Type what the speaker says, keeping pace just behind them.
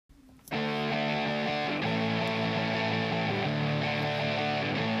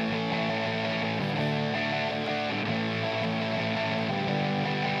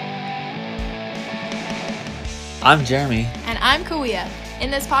I'm Jeremy. And I'm Kawia. In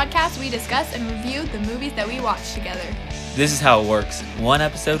this podcast, we discuss and review the movies that we watch together. This is how it works. One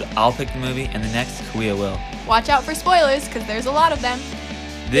episode, I'll pick the movie, and the next, Kawia will. Watch out for spoilers, because there's a lot of them.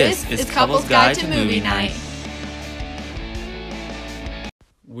 This is Couple's Guide to Movie Night.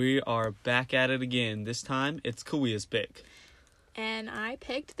 We are back at it again. This time, it's Kawia's pick. And I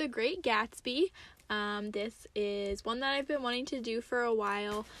picked The Great Gatsby. This is one that I've been wanting to do for a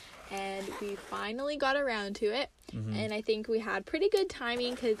while, and we finally got around to it. Mm-hmm. And I think we had pretty good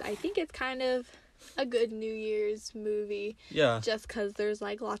timing, because I think it's kind of a good New Year's movie. Yeah. Just because there's,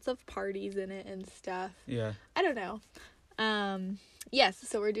 like, lots of parties in it and stuff. Yeah. I don't know. Yes,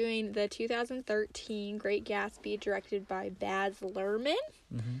 so we're doing the 2013 Great Gatsby, directed by Baz Luhrmann.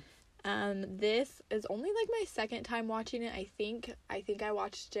 Mm-hmm. This is only, like, my second time watching it, I think. I think I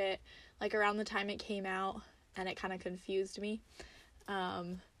watched it, like, around the time it came out, and it kind of confused me.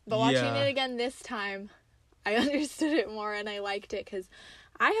 But watching it again this time, I understood it more, and I liked it, because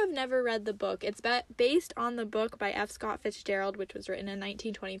I have never read the book. It's based on the book by F. Scott Fitzgerald, which was written in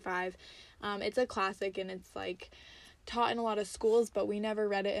 1925. It's a classic, and it's, like, taught in a lot of schools, but we never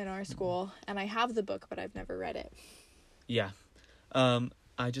read it in our school. And I have the book, but I've never read it. Yeah.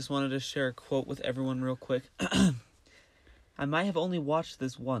 I just wanted to share a quote with everyone real quick. I might have only watched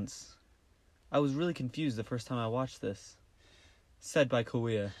this once. I was really confused the first time I watched this. Said by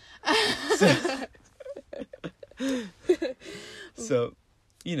Kawia. So,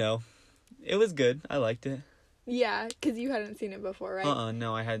 you know, it was good. I liked it. Yeah, because you hadn't seen it before, right?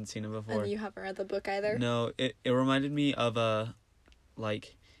 No, I hadn't seen it before. And you haven't read the book either? No, it reminded me of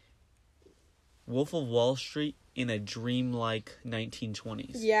Wolf of Wall Street in a dream-like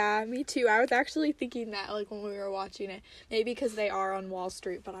 1920s. Yeah, me too. I was actually thinking that, like, when we were watching it. Maybe because they are on Wall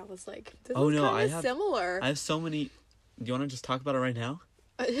Street, but I was like, this is kind of similar. I have so many... Do you want to just talk about it right now?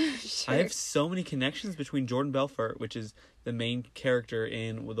 Sure. I have so many connections between Jordan Belfort, which is the main character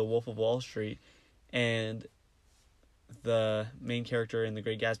in The Wolf of Wall Street, and the main character in The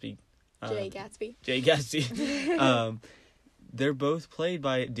Great Gatsby. Jay Gatsby. Jay Gatsby. They're both played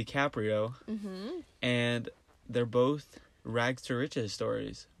by DiCaprio, and they're both rags to riches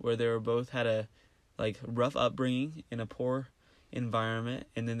stories, where they were both had a, like, rough upbringing in a poor environment,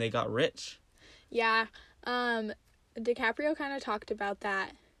 and then they got rich. Yeah, DiCaprio kind of talked about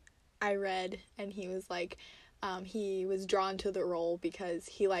that, I read, and he was like, he was drawn to the role because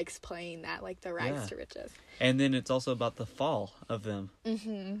he likes playing that, like, the rags to riches. And then it's also about the fall of them.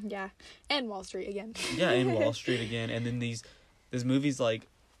 Yeah, and Wall Street again. Yeah, and Wall Street again, and then these movies, like,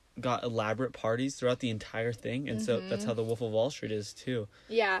 got elaborate parties throughout the entire thing, and so that's how The Wolf of Wall Street is, too.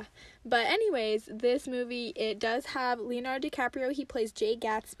 Yeah, but anyways, this movie, it does have Leonardo DiCaprio. He plays Jay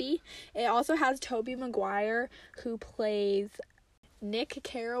Gatsby. It also has Tobey Maguire, who plays Nick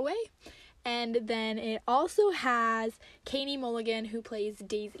Carraway, and then it also has Katie Mulligan, who plays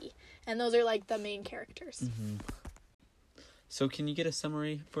Daisy, and those are, like, the main characters. So can you get a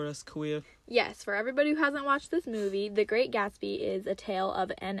summary for us, Kawia? Yes, for everybody who hasn't watched this movie, The Great Gatsby is a tale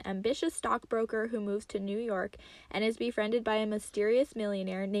of an ambitious stockbroker who moves to New York and is befriended by a mysterious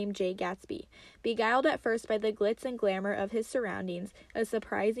millionaire named Jay Gatsby. Beguiled at first by the glitz and glamour of his surroundings, a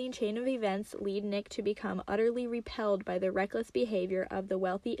surprising chain of events lead Nick to become utterly repelled by the reckless behavior of the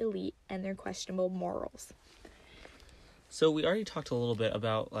wealthy elite and their questionable morals. So we already talked a little bit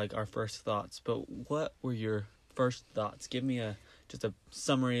about, like, our first thoughts, but what were your first thoughts? Give me just a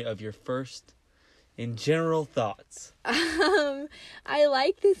summary of your first in general thoughts. I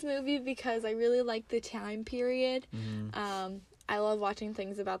like this movie because I really like the time period. I love watching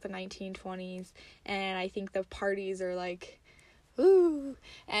things about the 1920s, and I think the parties are like, ooh,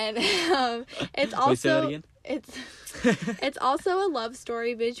 and it's also, say that again? It's also a love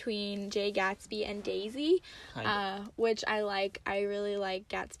story between Jay Gatsby and Daisy, which I like. I really like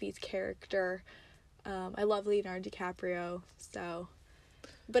Gatsby's character. I love Leonardo DiCaprio, so,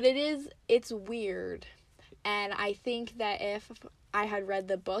 but it's weird, and I think that if I had read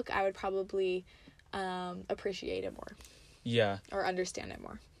the book, I would probably appreciate it more. Yeah. Or understand it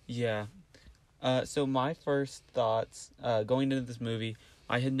more. Yeah. So my first thoughts, going into this movie,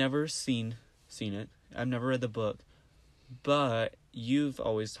 I had never seen it. I've never read the book, but you've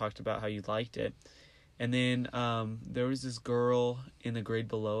always talked about how you liked it, and then there was this girl in the grade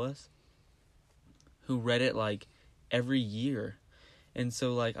below us who read it, like, every year. And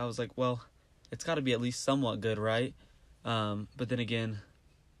so, like, I was like, well, it's got to be at least somewhat good, right? But then again,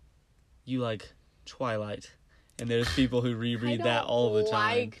 you like Twilight, and there's people who reread that all the time.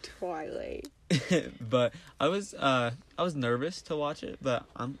 I like Twilight. But I was nervous to watch it, but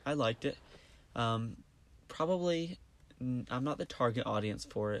I liked it. Probably I'm not the target audience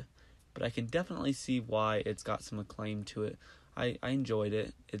for it, but I can definitely see why it's got some acclaim to it. I enjoyed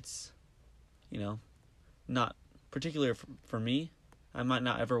it. It's, not particular for me. I might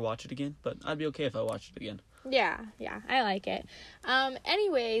not ever watch it again, but I'd be okay if I watched it again. Yeah, I like it.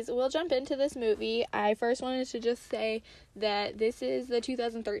 Anyways, we'll jump into this movie. I first wanted to just say that this is the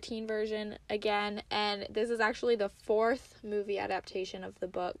 2013 version again, and this is actually the 4th movie adaptation of the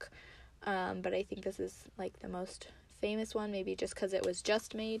book. But I think this is, like, the most famous one, maybe just because it was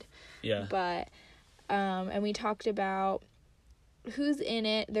just made. Yeah. But, and we talked about who's in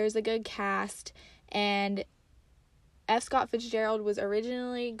it. There's a good cast, and F. Scott Fitzgerald was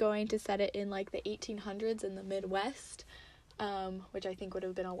originally going to set it in, like, the 1800s in the Midwest, which I think would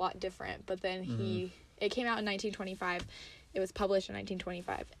have been a lot different. But then it came out in 1925. It was published in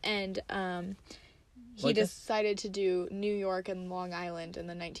 1925. And he decided to do New York and Long Island in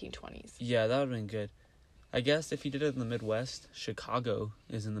the 1920s. Yeah, that would have been good. I guess if he did it in the Midwest, Chicago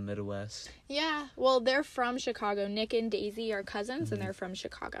is in the Midwest. Yeah, well, they're from Chicago. Nick and Daisy are cousins, and they're from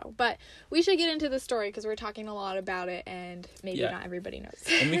Chicago. But we should get into the story, because we're talking a lot about it, and maybe not everybody knows.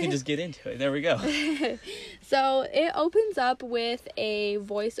 And we can just get into it. There we go. So, it opens up with a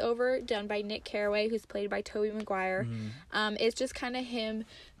voiceover done by Nick Carraway, who's played by Tobey Maguire. It's just kind of him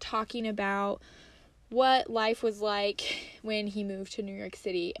talking about what life was like when he moved to New York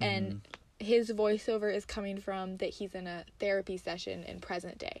City, and his voiceover is coming from that he's in a therapy session in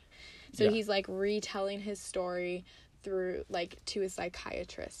present day. So he's, like, retelling his story through, like, to a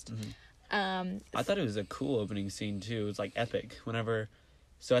psychiatrist. I thought it was a cool opening scene, too. It was, like, epic.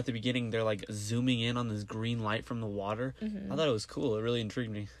 So at the beginning, they're, like, zooming in on this green light from the water. I thought it was cool. It really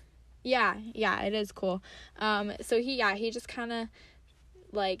intrigued me. Yeah, it is cool. So he just kind of,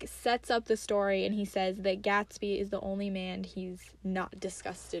 like, sets up the story, and he says that Gatsby is the only man he's not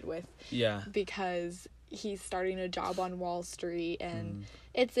disgusted with. Yeah. Because he's starting a job on Wall Street, and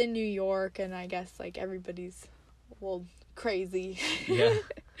it's in New York, and I guess, like, everybody's, well, crazy. Yeah.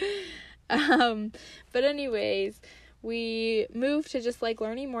 But anyways, we move to just, like,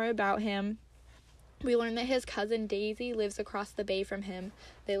 learning more about him. We learn that his cousin Daisy lives across the bay from him.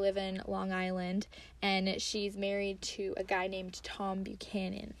 They live in Long Island, and she's married to a guy named Tom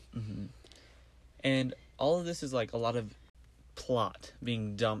Buchanan. And all of this is, like, a lot of plot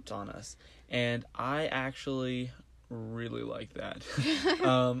being dumped on us. And I actually really like that.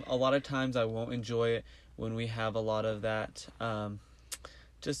 A lot of times I won't enjoy it when we have a lot of that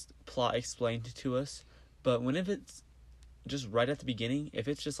just plot explained to us. But when if it's just right at the beginning, if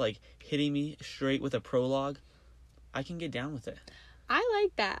it's just, like, hitting me straight with a prologue, I can get down with it. I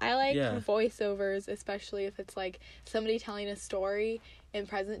like that. I like voiceovers, especially if it's, like, somebody telling a story in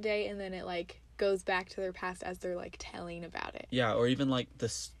present day, and then it, like, goes back to their past as they're, like, telling about it. Yeah, or even, like, the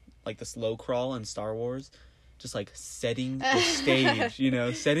slow crawl in Star Wars, just, like, setting the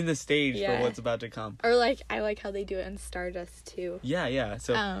stage, setting the stage for what's about to come. Or, like, I like how they do it in Stardust, too. Yeah,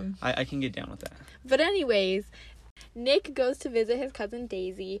 so I can get down with that. But anyways, Nick goes to visit his cousin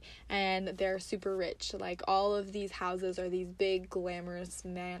Daisy, and they're super rich. Like, all of these houses are these big, glamorous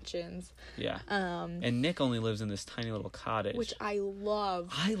mansions. Yeah. And Nick only lives in this tiny little cottage. Which I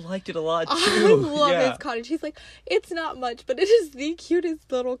love. I liked it a lot, too. I love his cottage. He's like, it's not much, but it is the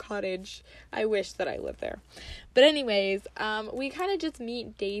cutest little cottage. I wish that I lived there. But anyways, we kind of just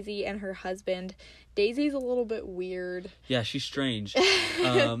meet Daisy and her husband. Daisy's a little bit weird. Yeah, she's strange.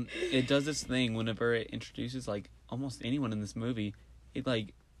 It does this thing whenever it introduces, like, almost anyone in this movie. It,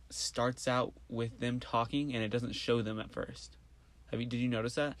 like, starts out with them talking, and it doesn't show them at first. Did you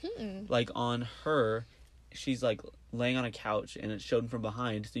notice that? Like, on her, she's, like, laying on a couch, and it's shown from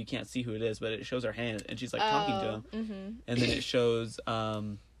behind, so you can't see who it is, but it shows her hand, and she's, like, talking to him. And then it shows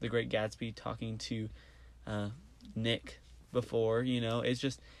The Great Gatsby talking to Nick before, It's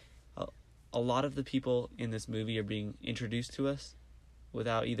just a lot of the people in this movie are being introduced to us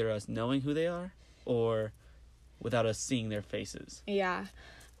without either us knowing who they are or without us seeing their faces. Yeah.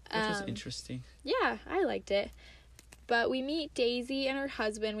 Which was interesting. Yeah, I liked it. But we meet Daisy and her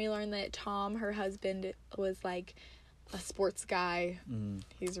husband. We learn that Tom, her husband, was, like, a sports guy.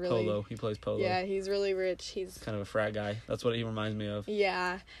 He's really... Polo. He plays polo. Yeah, he's really rich. He's kind of a frat guy. That's what he reminds me of.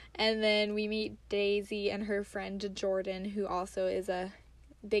 Yeah. And then we meet Daisy and her friend Jordan, who also is a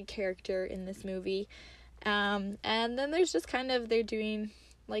big character in this movie. And then there's just kind of, they're doing,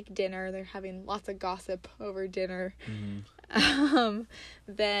 like, dinner. They're having lots of gossip over dinner.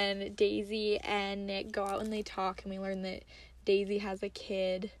 Then Daisy and Nick go out and they talk, and we learn that Daisy has a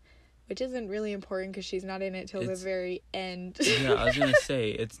kid, which isn't really important because she's not in it till the very end. Yeah, I was gonna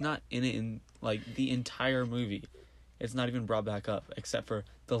say, it's not in it in, like, the entire movie. It's not even brought back up, except for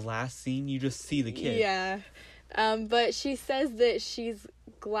the last scene, you just see the kid. Yeah. But she says that she's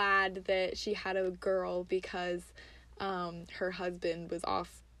glad that she had a girl because her husband was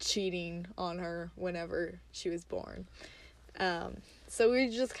off cheating on her whenever she was born. So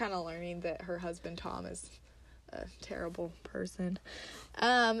we're just kind of learning that her husband Tom is a terrible person.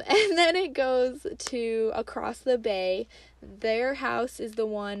 And then it goes to across the bay. Their house is the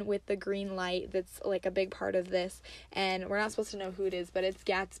one with the green light that's like a big part of this, and we're not supposed to know who it is, but it's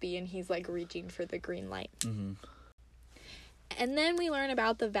Gatsby, and he's like reaching for the green light. Mm-hmm. And then we learn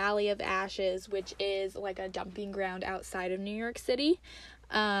about the Valley of Ashes, which is like a dumping ground outside of New York City.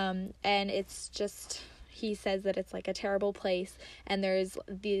 And it's just, he says that it's like a terrible place. And there's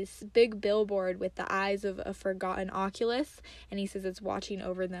this big billboard with the eyes of a forgotten Oculus. And he says it's watching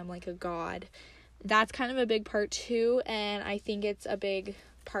over them like a god. That's kind of a big part too. And I think it's a big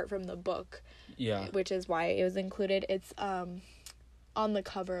part from the book. Yeah. Which is why it was included. It's on the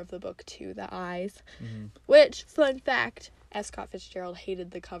cover of the book too, the eyes. Mm-hmm. Which, fun fact, F. Scott Fitzgerald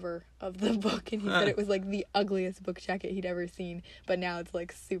hated the cover of the book, and he said it was like the ugliest book jacket he'd ever seen, but now it's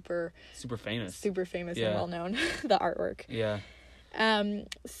like super famous and Yeah. well known, the artwork. Yeah.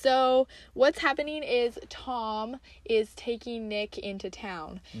 So what's happening is Tom is taking Nick into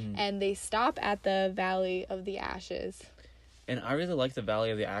town, and they stop at the Valley of the Ashes. And I really like the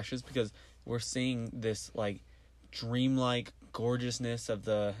Valley of the Ashes because we're seeing this like dreamlike gorgeousness of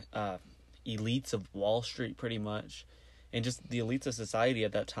the elites of Wall Street, pretty much, and just the elites of society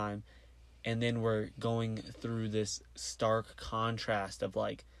at that time. And then we're going through this stark contrast of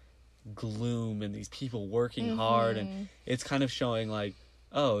like gloom and these people working hard, and it's kind of showing like,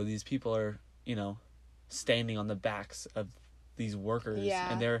 oh, these people are, you know, standing on the backs of these workers.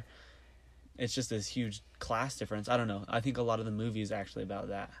 Yeah. And it's just this huge class difference. I don't know. I think a lot of the movie is actually about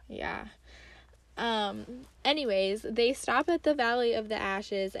that. Yeah. Anyways, they stop at the Valley of the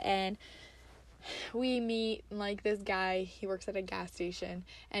Ashes, and we meet like this guy. He works at a gas station,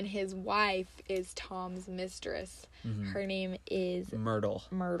 and his wife is Tom's mistress. Her name is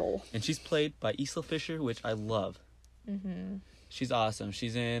Myrtle. And she's played by Isla Fisher, which I love. She's awesome.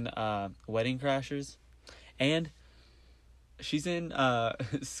 She's in Wedding Crashers, and she's in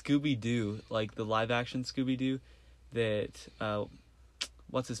Scooby-Doo, like the live action Scooby-Doo that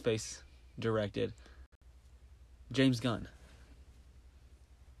what's his face directed. James Gunn.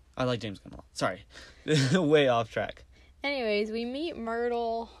 I like James Gunn a lot. Sorry. Way off track. Anyways, we meet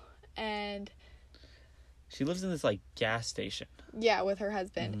Myrtle, and she lives in this like gas station. Yeah, with her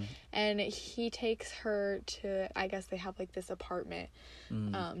husband. And he takes her to, I guess they have like this apartment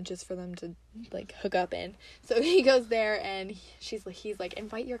just for them to like hook up in. So he goes there, and he's like,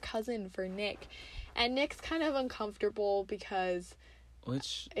 invite your cousin for Nick. And Nick's kind of uncomfortable because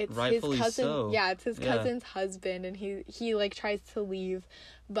which it's rightfully his cousin. so. Yeah, it's his cousin's husband, and he like tries to leave,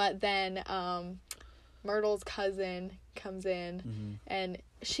 but then Myrtle's cousin comes in, and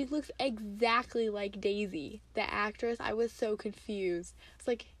she looks exactly like Daisy, the actress. I was so confused. It's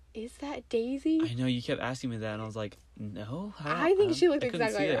like, is that Daisy? I know, you kept asking me that, and I was like, no. I think she looked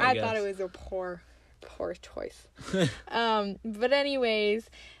exactly like her. I thought guess. it was a poor choice. But anyways,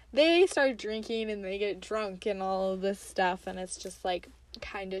 they start drinking and they get drunk and all of this stuff, and it's just like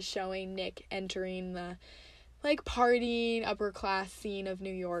kind of showing Nick entering the like partying upper class scene of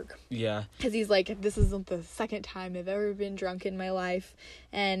New York. Yeah. Because he's like, this isn't the second time I've ever been drunk in my life.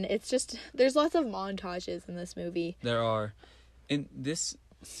 And it's just, there's lots of montages in this movie. There are. And this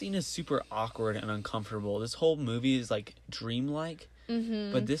scene is super awkward and uncomfortable. This whole movie is like dreamlike.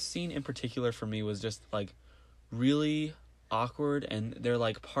 But this scene in particular for me was just like really awkward, and they're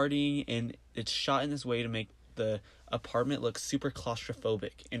like partying, and it's shot in this way to make the apartment look super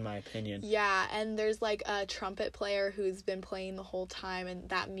claustrophobic, in my opinion. Yeah, and there's like a trumpet player who's been playing the whole time, and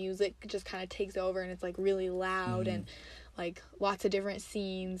that music just kind of takes over, and it's like really loud and like lots of different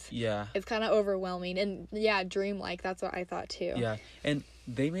scenes. Yeah. It's kind of overwhelming, and yeah, dreamlike. That's what I thought too. Yeah, and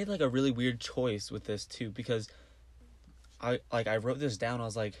they made like a really weird choice with this too, because I wrote this down. I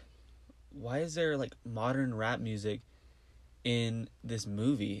was like, why is there like modern rap music in this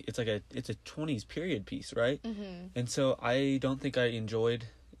movie? It's a 20s period piece, right? And so I don't think I enjoyed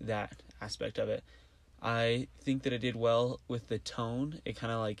that aspect of it. I think that it did well with the tone. It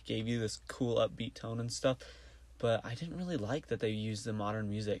kind of like gave you this cool upbeat tone and stuff, but I didn't really like that they used the modern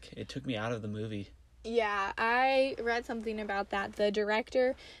music. It took me out of the movie. Yeah, I read something about that. The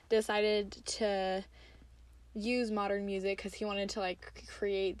director decided to use modern music because he wanted to like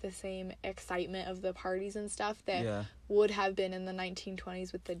create the same excitement of the parties and stuff that would have been in the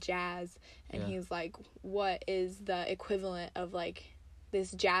 1920s with the jazz. And he's like, what is the equivalent of like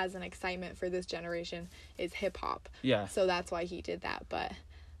this jazz and excitement for this generation is hip hop. Yeah. So that's why he did that. But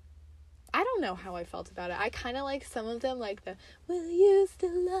I don't know how I felt about it. I kind of like some of them, like the "Will you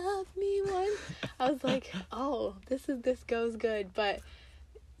still love me" one. I was like, oh, this goes good, but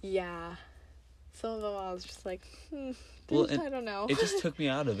yeah, some of them I was just like, I don't know. It just took me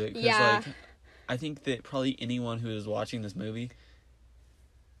out of it. 'Cause, Yeah. like, I think that probably anyone who is watching this movie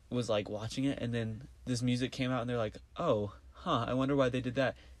was like watching it, and then this music came out, and they're like, oh, I wonder why they did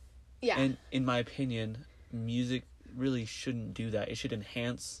that. Yeah. And in my opinion, music really shouldn't do that. It should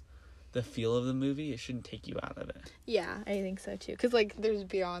enhance the feel of the movie. It shouldn't take you out of it. Yeah, I think so too. Because, like, there's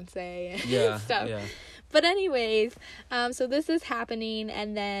Beyonce and Yeah, stuff. yeah. But anyways, so this is happening,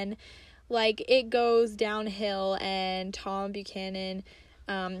 and then, like, it goes downhill, and Tom Buchanan,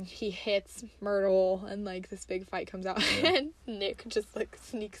 he hits Myrtle, and, like, this big fight comes out, and Nick just, like,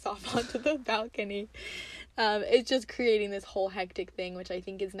 sneaks off onto the balcony. It's just creating this whole hectic thing, which I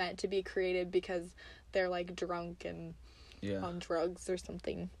think is meant to be created because they're, like, drunk and on drugs or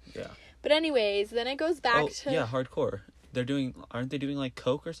something. Yeah. But anyways, then it goes back to... yeah, hardcore. Aren't they doing, like,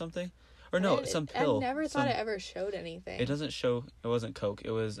 coke or something? Or no, some pill. I never thought it ever showed anything. It doesn't show, it wasn't coke.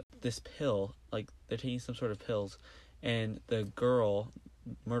 It was this pill, like, they're taking some sort of pills, and the girl,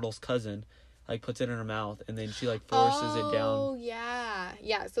 Myrtle's cousin, like, puts it in her mouth, and then she, like, forces it down. Oh, yeah.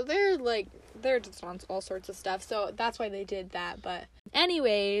 Yeah, so they're just on all sorts of stuff, so that's why they did that, but...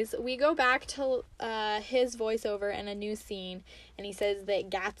 Anyways, we go back to his voiceover and a new scene, and he says that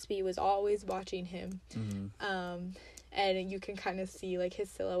Gatsby was always watching him. Mm-hmm. And you can kind of see, like, his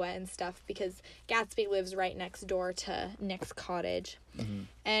silhouette and stuff, because Gatsby lives right next door to Nick's cottage. Mm-hmm.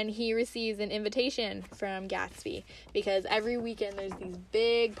 And he receives an invitation from Gatsby, because every weekend there's these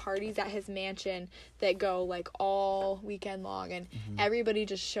big parties at his mansion that go, like, all weekend long, and everybody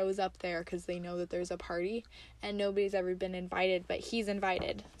just shows up there because they know that there's a party, and nobody's ever been invited, but he's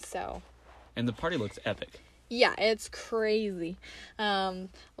invited, so... And the party looks epic. Yeah, it's crazy.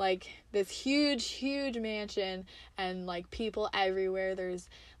 Like, this huge mansion, and, like, people everywhere. There's,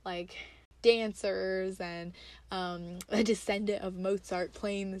 like, dancers, and a descendant of Mozart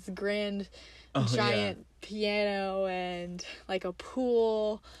playing this grand, giant piano, and, like, a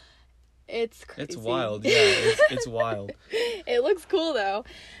pool. It's crazy. It's wild. Yeah, it's wild. It looks cool, though.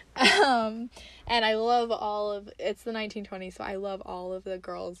 And I love it's the 1920s, so I love all of the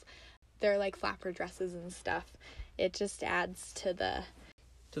girls. They're, like, flapper dresses and stuff. It just adds to the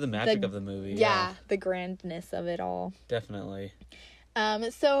magic of the movie. Yeah, the grandness of it all. Definitely.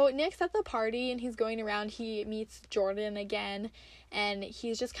 So Nick's at the party, and he's going around. He meets Jordan again, and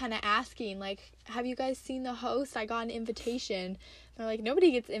he's just kind of asking, like, have you guys seen the host? I got an invitation. They're like,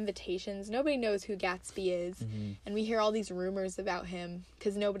 nobody gets invitations. Nobody knows who Gatsby is. Mm-hmm. And we hear all these rumors about him,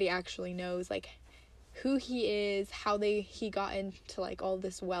 because nobody actually knows, like, who he is, how he got into, like, all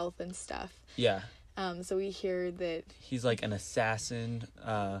this wealth and stuff. Yeah. So we hear that he's, like, an assassin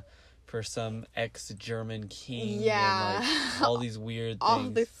for some ex-German king. Yeah. And, like, all these weird things. All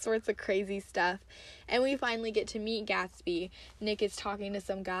this sorts of crazy stuff. And we finally get to meet Gatsby. Nick is talking to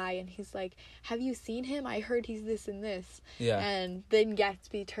some guy, and he's like, have you seen him? I heard he's this and this. Yeah. And then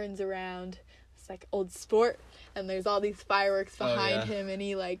Gatsby turns around. It's like, old sport. And there's all these fireworks behind him, and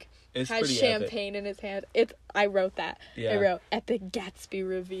he, like, has champagne in his hand. I wrote that. Yeah. I wrote, epic Gatsby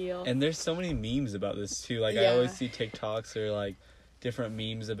reveal. And there's so many memes about this, too. Like, I always see TikToks or, like, different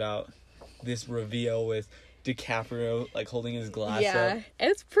memes about this reveal with DiCaprio, like, holding his glass up. Yeah,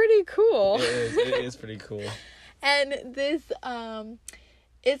 it's pretty cool. It is pretty cool. And this,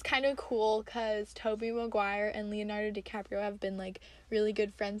 is kind of cool because Tobey Maguire and Leonardo DiCaprio have been, like, really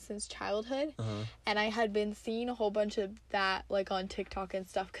good friends since childhood. Uh-huh. And I had been seeing a whole bunch of that, like, on TikTok and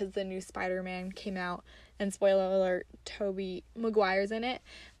stuff because the new Spider-Man came out, and spoiler alert, Tobey Maguire's in it.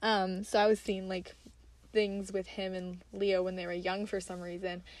 So I was seeing, like, things with him and Leo when they were young for some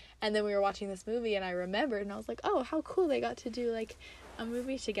reason. And then we were watching this movie, and I remembered, and I was like, oh, how cool they got to do, like, a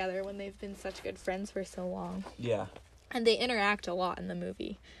movie together when they've been such good friends for so long. Yeah. And they interact a lot in the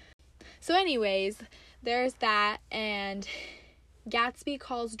movie. So anyways, there's that, and Gatsby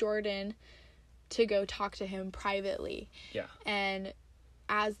calls Jordan to go talk to him privately. Yeah. And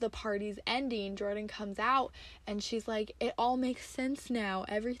as the party's ending, Jordan comes out, and she's like, it all makes sense now.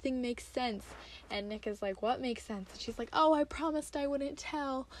 Everything makes sense. And Nick is like, what makes sense? And she's like, oh, I promised I wouldn't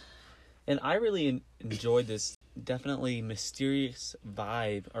tell. And I really enjoyed this definitely mysterious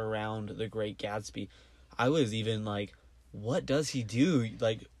vibe around The Great Gatsby. I was even like, what does he do?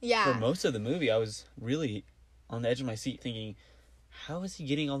 Like, for most of the movie, I was really on the edge of my seat thinking, how is he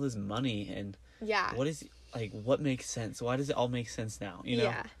getting all this money? And what is, like, what makes sense? Why does it all make sense now? You know?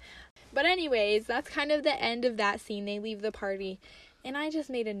 Yeah. But anyways, that's kind of the end of that scene. They leave the party. And I just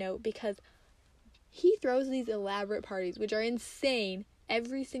made a note because he throws these elaborate parties, which are insane.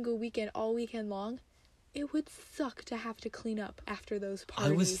 every single weekend, all weekend long, it would suck to have to clean up after those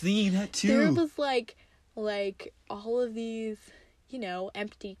parties. I was thinking that too. There was like all of these, you know,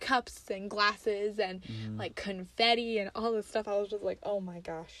 empty cups and glasses and like confetti and all this stuff. I was just like, oh my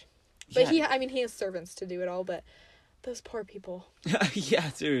gosh. But he has servants to do it all, but those poor people. Yeah,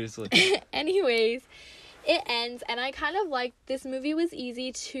 seriously. Anyways, it ends, and I kind of like this movie was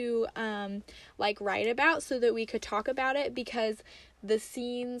easy to write about so that we could talk about it, because the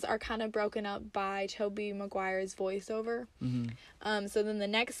scenes are kind of broken up by Tobey Maguire's voiceover. So then the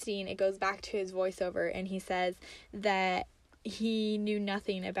next scene, it goes back to his voiceover, and he says that he knew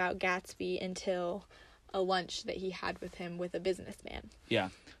nothing about Gatsby until a lunch that he had with him with a businessman. Yeah.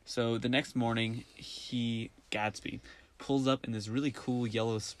 So the next morning, Gatsby, pulls up in this really cool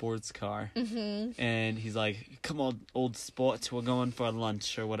yellow sports car. And he's like, come on, old sport, we're going for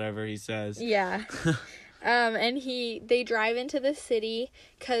lunch, or whatever he says. Yeah. And they drive into the city,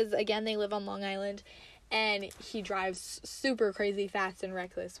 because, again, they live on Long Island, and he drives super crazy fast and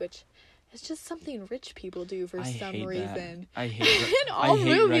reckless, which is just something rich people do for some reason. I hate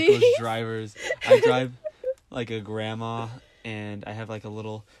reckless drivers. I drive like a grandma, and I have like a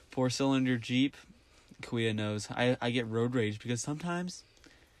little 4-cylinder Jeep. Kuya knows. I get road rage because sometimes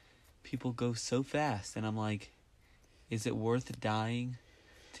people go so fast, and I'm like, is it worth dying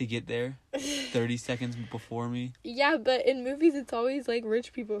to get there 30 seconds before me? Yeah, but in movies it's always like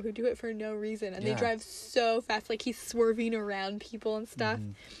rich people who do it for no reason, and they drive so fast, like he's swerving around people and stuff.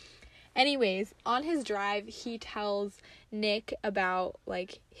 Anyways, on his drive, he tells Nick about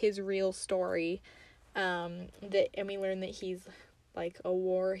like his real story, and we learn that he's like a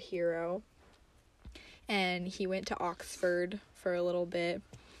war hero, and he went to Oxford for a little bit.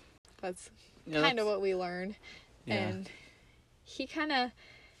 That's kind of what we learn. Yeah. And he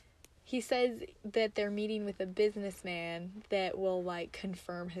says that they're meeting with a businessman that will like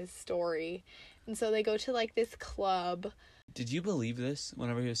confirm his story. And so they go to like this club. Did you believe this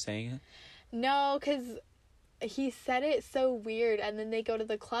whenever he was saying it? No, because he said it so weird. And then they go to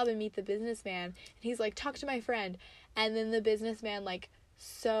the club and meet the businessman. And he's like, talk to my friend. And then the businessman like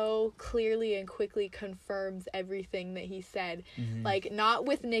so clearly and quickly confirms everything that he said. Like, not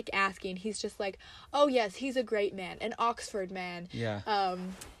with Nick asking. He's just like, oh yes, he's a great man, an Oxford man. Yeah.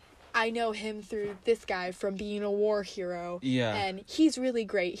 I know him through this guy from being a war hero. Yeah. And he's really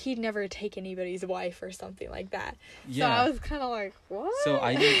great. He'd never take anybody's wife or something like that. Yeah. So I was kind of like, what? So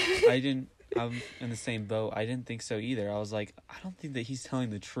I'm in the same boat. I didn't think so either. I was like, I don't think that he's telling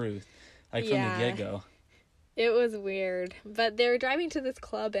the truth. Like, from the get-go. It was weird. But they were driving to this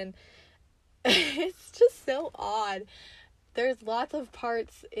club, and it's just so odd. There's lots of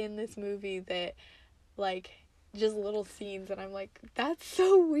parts in this movie that, like, just little scenes, and I'm like, that's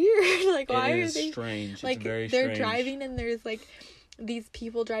so weird. Like, why are they strange? like, it's very they're strange. driving, and there's like these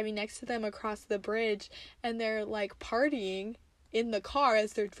people driving next to them across the bridge, and they're like partying in the car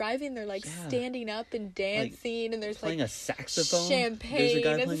as they're driving. They're like standing up and dancing, like, and there's playing like a saxophone. champagne. There's a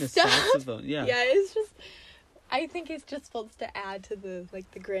guy and playing stuff. a saxophone. Yeah. Yeah, it's just, I think it's just supposed to add to the like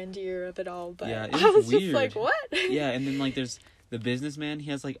the grandeur of it all. But yeah, I was weird. just like, what? Yeah, and then like there's the businessman.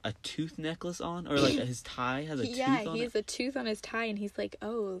 He has like a tooth necklace on, or like his tie has a tooth on it. Yeah, he has a tooth on his tie, and he's like,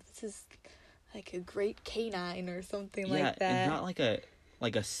 oh, this is like a great canine or something like that. Yeah, and not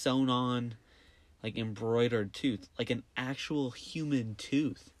like a sewn on, like embroidered tooth, like an actual human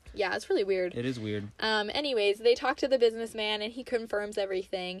tooth. Yeah, it's really weird. It is weird. Anyways, they talk to the businessman, and he confirms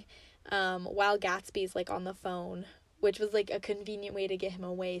everything, while Gatsby's like on the phone, which was like a convenient way to get him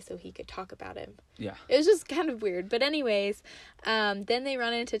away so he could talk about him. Yeah. It was just kind of weird. But anyways, then they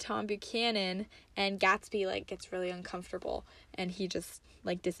run into Tom Buchanan, and Gatsby like gets really uncomfortable, and he just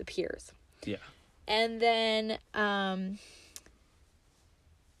like disappears. Yeah. And then Do you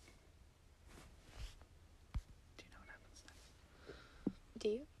know what happens next? do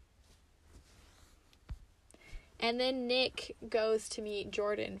you? And then Nick goes to meet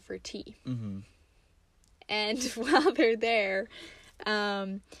Jordan for tea. Mm-hmm. And while they're there,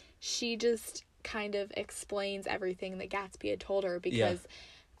 she just kind of explains everything that Gatsby had told her, because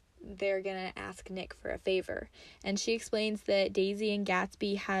they're gonna ask Nick for a favor. And she explains that Daisy and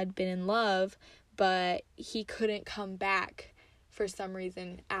Gatsby had been in love, but he couldn't come back for some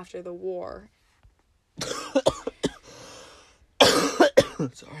reason after the war.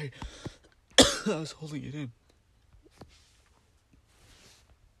 Sorry. I was holding it in.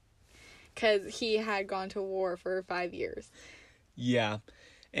 Because he had gone to war for 5 years. Yeah.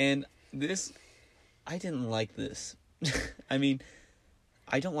 And this, I didn't like this. I mean,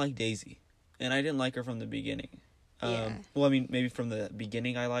 I don't like Daisy. And I didn't like her from the beginning. Well, I mean, maybe from the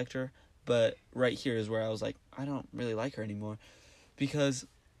beginning I liked her. But right here is where I was like, I don't really like her anymore. Because,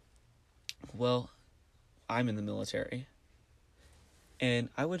 well, I'm in the military. And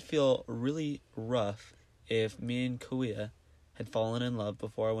I would feel really rough if me and Kauea had fallen in love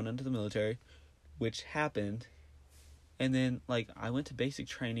before I went into the military, which happened. And then, like, I went to basic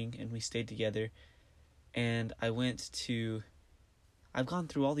training and we stayed together. And I've gone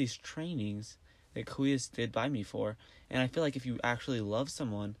through all these trainings that Kauea stood by me for. And I feel like if you actually love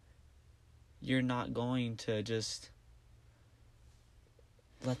someone, you're not going to just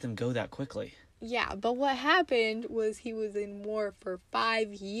let them go that quickly. Yeah, but what happened was he was in war for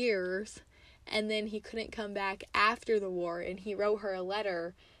 5 years, and then he couldn't come back after the war, and he wrote her a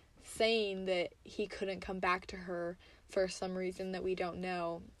letter saying that he couldn't come back to her for some reason that we don't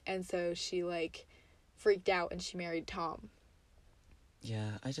know, and so she, like, freaked out and she married Tom.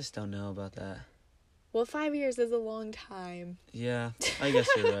 Yeah, I just don't know about that. Well, 5 years is a long time. Yeah, I guess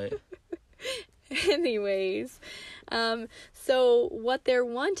you're right. Anyways, so what they're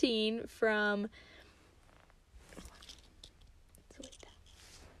wanting from...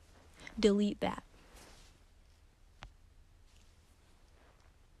 Delete that.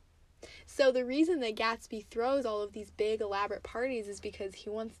 So the reason that Gatsby throws all of these big elaborate parties is because he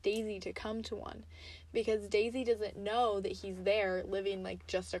wants Daisy to come to one. Because Daisy doesn't know that he's there living, like,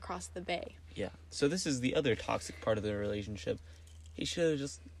 just across the bay. Yeah, so this is the other toxic part of the relationship. He should have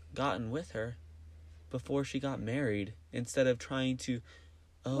just gotten with her before she got married, instead of trying to...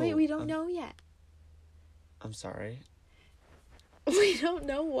 Oh, wait, we don't know yet. I'm sorry. We don't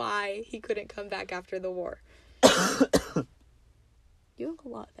know why he couldn't come back after the war. You have a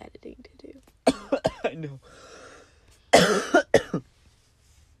lot of editing to do. I know.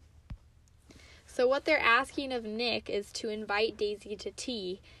 So what they're asking of Nick is to invite Daisy to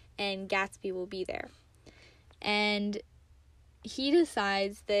tea, and Gatsby will be there. And he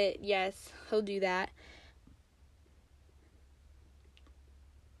decides that, yes, he'll do that.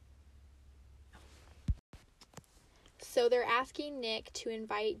 So they're asking Nick to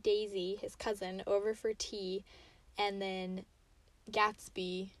invite Daisy, his cousin, over for tea, and then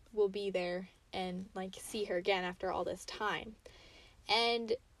Gatsby will be there and, like, see her again after all this time.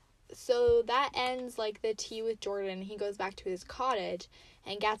 And so that ends, like, the tea with Jordan. He goes back to his cottage,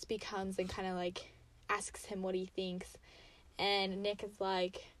 and Gatsby comes and kind of, like, asks him what he thinks. And Nick is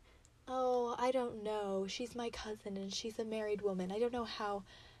like, oh, I don't know. She's my cousin, and she's a married woman. I don't know how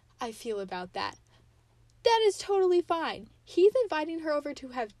I feel about that. That is totally fine. He's inviting her over to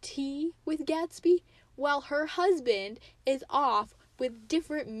have tea with Gatsby while her husband is off with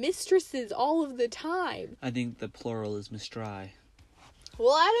different mistresses all of the time. I think the plural is mistri.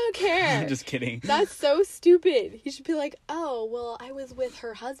 Well, I don't care. I'm just kidding. That's so stupid. He should be like, oh, well, I was with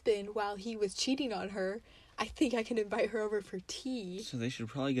her husband while he was cheating on her. I think I can invite her over for tea. So they should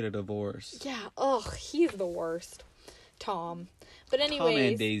probably get a divorce. Yeah, ugh, he's the worst. Tom. But anyways. Tom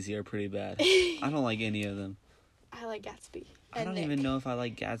and Daisy are pretty bad. I don't like any of them. I like Gatsby. I don't even know if I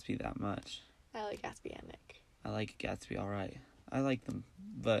like Gatsby that much. I like Gatsby and Nick. I like Gatsby alright. I like them,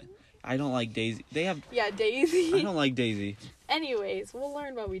 but I don't like Daisy. Yeah, Daisy. I don't like Daisy. Anyways, we'll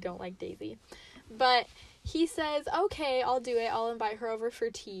learn why we don't like Daisy. But he says, okay, I'll do it. I'll invite her over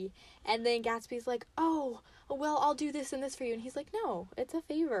for tea. And then Gatsby's like, oh, well, I'll do this and this for you. And he's like, no, it's a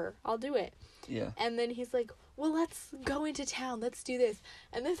favor. I'll do it. Yeah. And then he's like, well, let's go into town. Let's do this.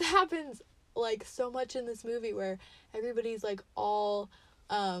 And this happens, like, so much in this movie where everybody's, like, all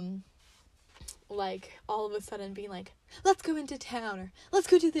of a sudden being like, let's go into town, or let's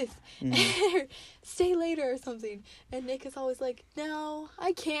go do this, or stay later or something. And Nick is always like, no,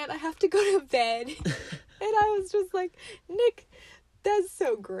 I can't. I have to go to bed. And I was just like, Nick, that's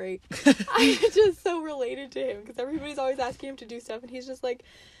so great. I just so related to him because everybody's always asking him to do stuff, and he's just like,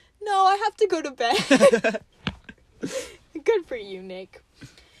 no, I have to go to bed. Good for you, Nick.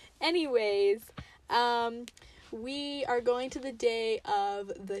 Anyways, we are going to the day of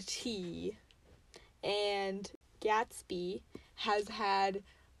the tea, and Gatsby has had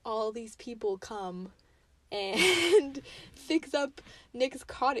all these people come and fix up Nick's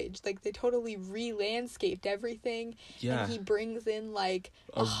cottage. Like, they totally re-landscaped everything. Yeah. And he brings in, like,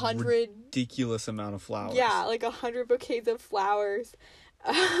 a 100... ridiculous amount of flowers. Yeah, like 100 bouquets of flowers.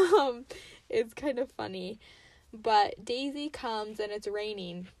 It's kind of funny. But Daisy comes and it's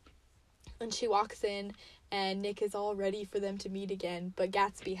raining. And she walks in and Nick is all ready for them to meet again. But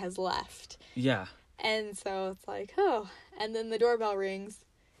Gatsby has left. Yeah. And so it's like, oh. And then the doorbell rings.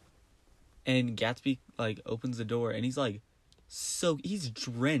 And Gatsby, like, opens the door, and he's, like, he's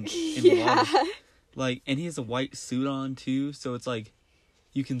drenched in water. Like, and he has a white suit on, too, so it's, like,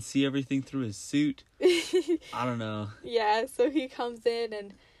 you can see everything through his suit. I don't know. Yeah, so he comes in,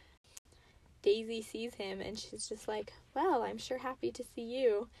 and Daisy sees him, and she's just like, well, I'm sure happy to see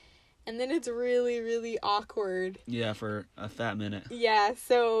you. And then it's really, really awkward. Yeah, for a fat minute. Yeah,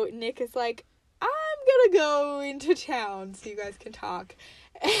 so Nick is like, I'm gonna go into town so you guys can talk.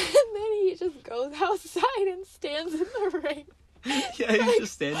 And then he just goes outside and stands in the rain. Yeah, he's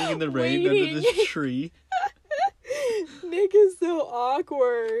just standing in the rain waiting. under this tree. Nick is so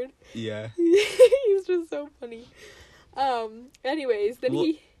awkward. Yeah. He's just so funny. Anyways, then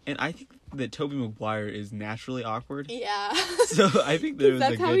Well, and I think that Tobey Maguire is naturally awkward. Yeah. So I think there was a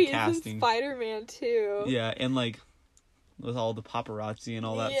that's how good he casting. is in Spider-Man too. Yeah, and like with all the paparazzi and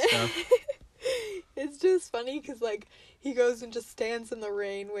all that Yeah. stuff. It's just funny because like he goes and just stands in the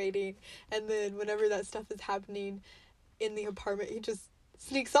rain waiting, and then whenever that stuff is happening in the apartment, he just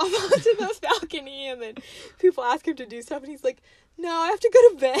sneaks off onto the balcony, and then people ask him to do stuff, and he's like, "No, I have to go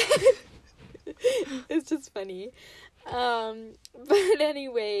to bed." It's just funny. But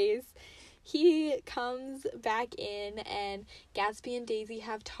anyways, he comes back in, and Gatsby and Daisy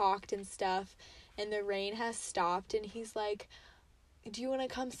have talked and stuff, and the rain has stopped, and he's like, do you want to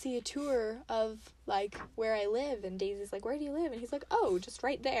come see a tour of, like, where I live? And Daisy's like, where do you live? And he's like, oh, just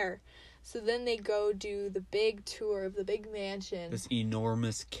right there. So then they go do the big tour of the big mansion. This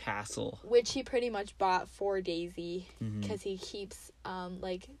enormous castle. Which he pretty much bought for Daisy. Mhm. Because he keeps,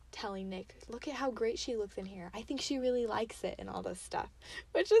 like, telling Nick, look at how great she looks in here. I think she really likes it and all this stuff.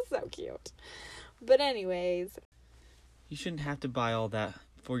 Which is so cute. But anyways. You shouldn't have to buy all that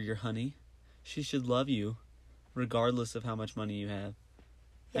for your honey. She should love you, regardless of how much money you have.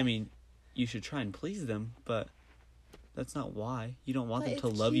 Yeah. I mean, you should try and please them, but that's not why. You don't want But them to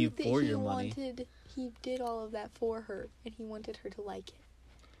it's love you cute that for he your money. He did all of that for her, and he wanted her to like it.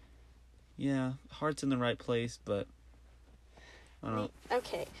 Yeah, heart's in the right place, but I don't know.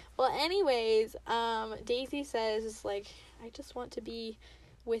 Okay. Well, anyways, Daisy says, like, I just want to be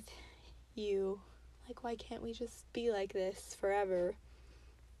with you. Like, why can't we just be like this forever?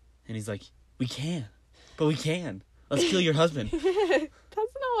 And he's like, we can. But we can. Let's kill your husband. That's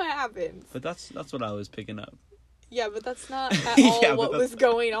not what happens. But that's what I was picking up. Yeah, but that's not at all Yeah, but what that's- was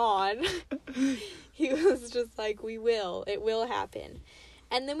going on. He was just like, we will. It will happen.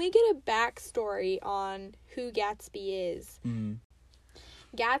 And then we get a backstory on who Gatsby is. Mm.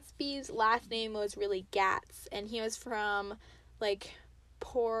 Gatsby's last name was really Gatz, and he was from, like,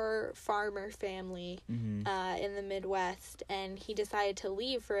 poor farmer family Mm-hmm. in the Midwest, and he decided to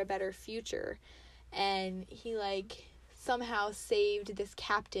leave for a better future. And he, like, somehow saved this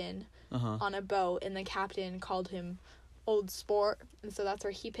captain Uh-huh. on a boat, and the captain called him Old Sport, and so that's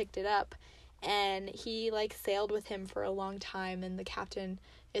where he picked it up. And he, like, sailed with him for a long time, and the captain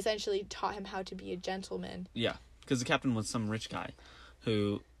essentially taught him how to be a gentleman. Yeah, because the captain was some rich guy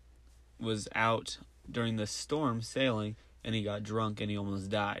who was out during the storm sailing, and he got drunk and he almost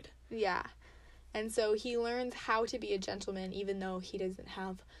died. Yeah. And so he learns how to be a gentleman, even though he doesn't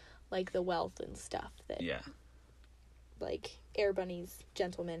have, like, the wealth and stuff that, Yeah. like, Air Bunny's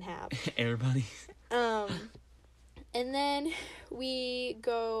gentlemen have. Everybody. And then we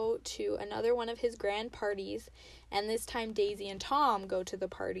go to another one of his grand parties, and this time Daisy and Tom go to the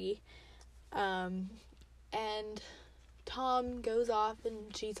party. And Tom goes off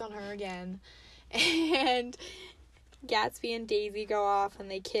and cheats on her again. And Gatsby and Daisy go off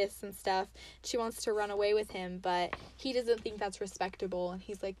and they kiss and stuff. She wants to run away with him, but he doesn't think that's respectable. And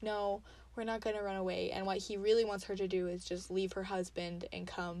he's like, no, we're not going to run away. And what he really wants her to do is just leave her husband and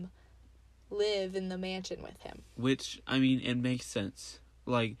come live in the mansion with him. Which, I mean, it makes sense.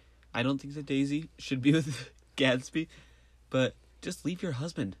 Like, I don't think that Daisy should be with Gatsby, but just leave your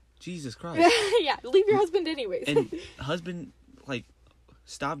husband. Jesus Christ. Yeah, leave your husband anyways. And husband, like,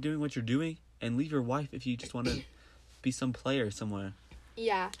 stop doing what you're doing and leave your wife if you just want to be some player somewhere.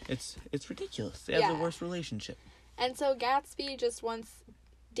 Yeah. It's ridiculous. They have Yeah. the worst relationship. And so Gatsby just wants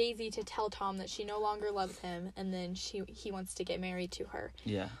Daisy to tell Tom that she no longer loves him, and then he wants to get married to her.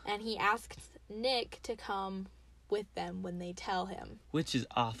 Yeah. And he asks Nick to come with them when they tell him. Which is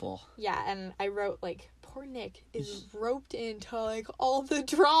awful. Yeah, and I wrote, like, poor Nick is roped into, like, all the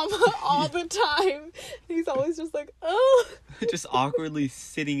drama all the time. He's always just like, oh. Just awkwardly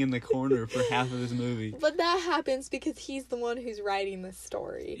sitting in the corner for half of this movie. But that happens because he's the one who's writing the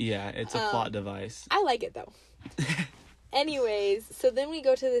story. Yeah, it's a plot device. I like it, though. Anyways, so then we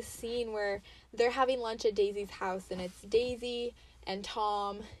go to this scene where they're having lunch at Daisy's house, and it's Daisy and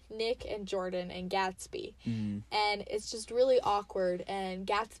Tom, Nick and Jordan, and Gatsby. Mm. And it's just really awkward, and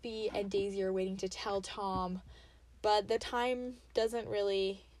Gatsby and Daisy are waiting to tell Tom, but the time doesn't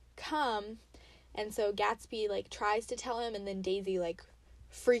really come, and so Gatsby, like, tries to tell him, and then Daisy, like,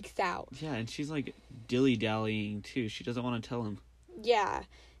 freaks out. Yeah, and she's like dilly-dallying too. She doesn't want to tell him. Yeah.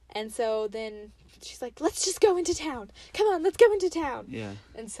 And so then she's like, let's just go into town. Come on, let's go into town. Yeah.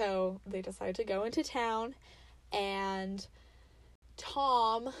 And so they decide to go into town, and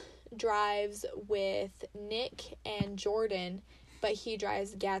Tom drives with Nick and Jordan, but he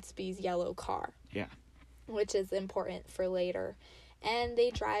drives Gatsby's yellow car. Yeah. Which is important for later. And they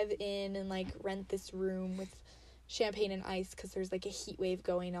drive in and, like, rent this room with champagne and ice because there's, like, a heat wave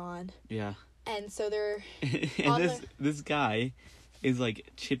going on. Yeah. And so they're and this guy is, like,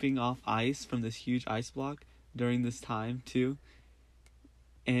 chipping off ice from this huge ice block during this time, too.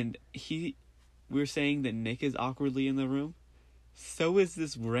 And we're saying that Nick is awkwardly in the room. So is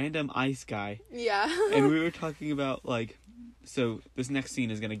this random ice guy. Yeah. And we were talking about, like, so this next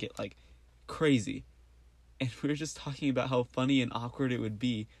scene is going to get, like, crazy. And we were just talking about how funny and awkward it would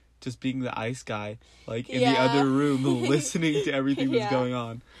be just being the ice guy, like, in the other room listening to everything that's going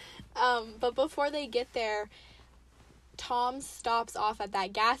on. But before they get there, Tom stops off at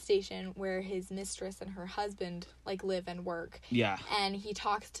that gas station where his mistress and her husband, like, live and work. Yeah. And he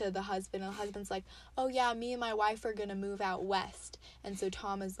talks to the husband, and the husband's like, oh, yeah, me and my wife are gonna move out west. And so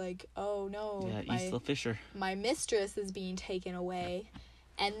Tom is like, oh, no. Yeah, Isla Fisher. My mistress is being taken away.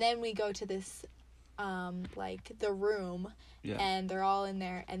 And then we go to this, like, the room, and they're all in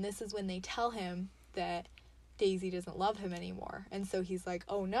there. And this is when they tell him that Daisy doesn't love him anymore. And so he's like,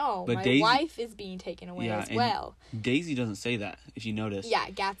 oh no, but my wife is being taken away as well. Daisy doesn't say that, if you notice. Yeah,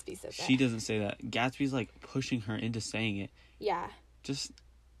 Gatsby says that. She doesn't say that. Gatsby's, like, pushing her into saying it. Yeah.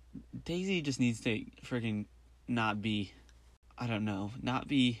 Daisy just needs to freaking not be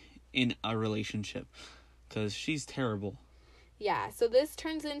in a relationship. Because she's terrible. Yeah, so this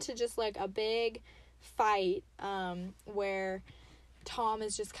turns into just, like, a big fight, where Tom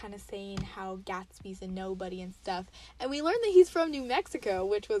is just kind of saying how Gatsby's a nobody and stuff. And we learned that he's from New Mexico,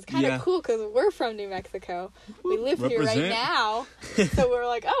 which was kind of cool because we're from New Mexico. We live here right now. So we're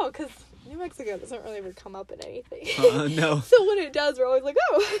like, oh, because New Mexico doesn't really ever come up in anything. No. So when it does, we're always like,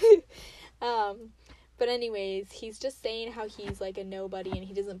 oh. But anyways, he's just saying how he's, like, a nobody and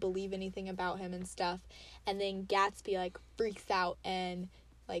he doesn't believe anything about him and stuff. And then Gatsby, like, freaks out and,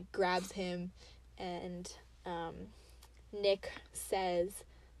 like, grabs him. And Nick says,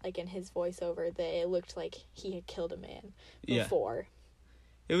 like, in his voiceover, that it looked like he had killed a man before.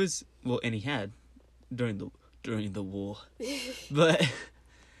 It was, well, and he had during the war. But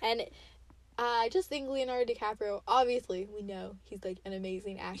and I just think Leonardo DiCaprio, obviously we know he's, like, an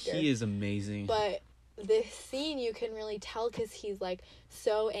amazing actor. He is amazing. But this scene, you can really tell because he's, like,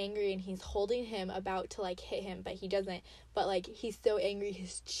 so angry and he's holding him about to, like, hit him, but he doesn't. But, like, he's so angry,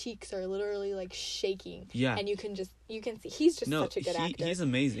 his cheeks are literally, like, shaking. Yeah. And you can see, he's just such a good actor. He's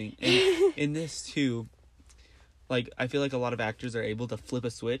amazing. And in this, too, like, I feel like a lot of actors are able to flip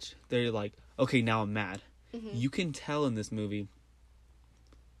a switch. They're like, okay, now I'm mad. Mm-hmm. You can tell in this movie,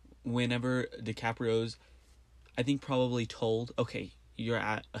 whenever DiCaprio's, I think, probably told, okay, you're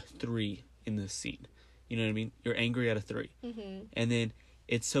at a 3 in this scene. You know what I mean? You're angry at a 3. Mm-hmm. And then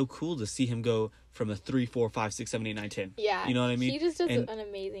it's so cool to see him go from a 3, 4, 5, 6, 7, 8, 9, 10. Yeah. You know what I mean? He just does an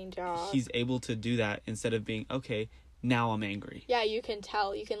amazing job. He's able to do that instead of being, okay, now I'm angry. Yeah, you can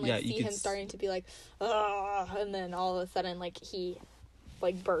tell. You can, like, see him starting to be like, ugh, and then all of a sudden, like, he,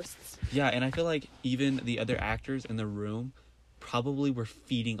 like, bursts. Yeah, and I feel like even the other actors in the room probably were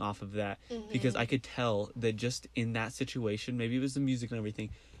feeding off of that. Mm-hmm. Because I could tell that just in that situation, maybe it was the music and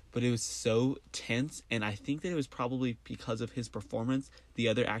everything, but it was so tense, and I think that it was probably because of his performance, the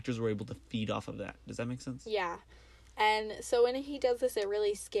other actors were able to feed off of that. Does that make sense? Yeah. And so when he does this, it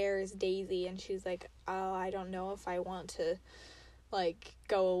really scares Daisy, and she's like, oh, I don't know if I want to, like,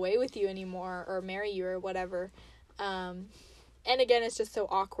 go away with you anymore, or marry you, or whatever. And again, it's just so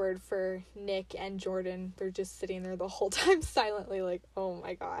awkward for Nick and Jordan. They're just sitting there the whole time silently, like, oh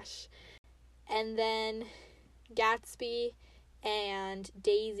my gosh. And then Gatsby and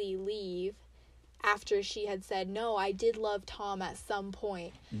Daisy leave after she had said, no, I did love Tom at some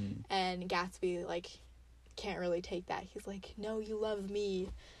point. And Gatsby, like, can't really take that. He's like, no, you love me.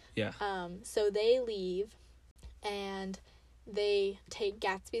 Yeah. So they leave and they take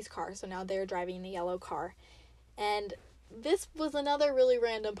Gatsby's car. So now they're driving the yellow car. And this was another really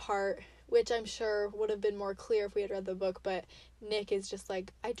random part, which I'm sure would have been more clear if we had read the book, but Nick is just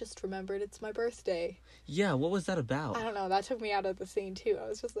like, I just remembered it's my birthday. Yeah, what was that about? I don't know. That took me out of the scene, too. I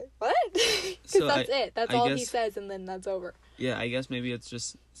was just like, what? Because that's it. That's all he says, and then that's over. Yeah, I guess maybe it's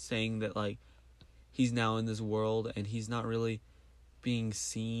just saying that, like, he's now in this world, and he's not really being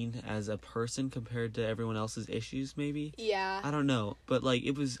seen as a person compared to everyone else's issues, maybe? Yeah. I don't know. But, like,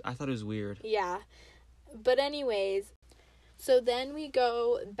 I thought it was weird. Yeah. But anyways, so then we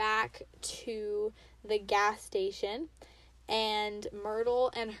go back to the gas station, And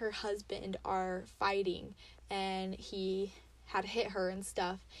Myrtle and her husband are fighting, and he had hit her and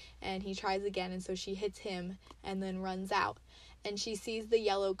stuff, and he tries again, and so she hits him and then runs out. And she sees the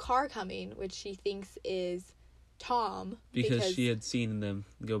yellow car coming, which she thinks is Tom. Because she had seen them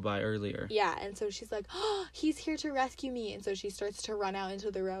go by earlier. Yeah, and so she's like, oh, he's here to rescue me. And so she starts to run out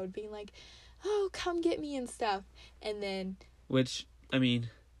into the road, being like, oh, come get me and stuff. And then... Which, I mean,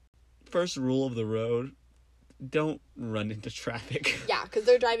 first rule of the road, don't run into traffic. Yeah, because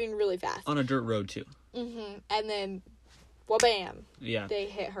they're driving really fast. On a dirt road, too. Mm-hmm. And then, wha-bam. Yeah. They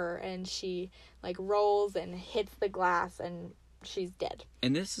hit her, and she, like, rolls and hits the glass, and she's dead.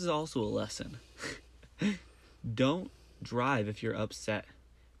 And this is also a lesson. Don't drive if you're upset.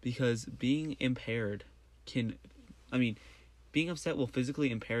 Because being impaired can... I mean, being upset will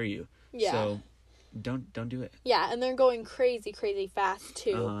physically impair you. Yeah. So, don't do it. Yeah, and they're going crazy, crazy fast,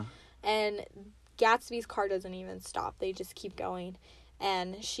 too. Uh-huh. And Gatsby's car doesn't even stop. They just keep going.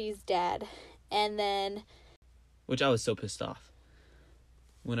 And she's dead. And then... Which I was so pissed off.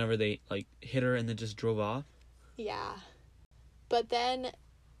 Whenever they, like, hit her and then just drove off. Yeah. But then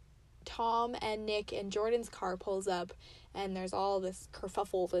Tom and Nick and Jordan's car pulls up, and there's all this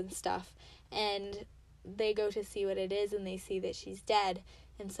kerfuffle and stuff. And they go to see what it is, and they see that she's dead.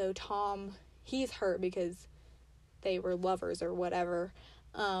 And so Tom, he's hurt because they were lovers or whatever.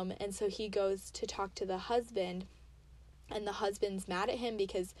 And so he goes to talk to the husband, and the husband's mad at him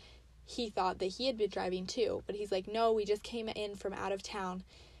because he thought that he had been driving too. But he's like, no, we just came in from out of town.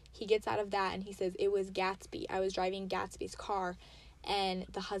 He gets out of that, and he says, it was Gatsby. I was driving Gatsby's car. And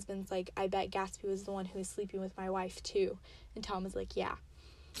the husband's like, I bet Gatsby was the one who was sleeping with my wife too. And Tom is like, yeah.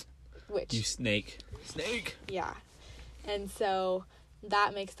 Which... You snake. Snake! Yeah. And so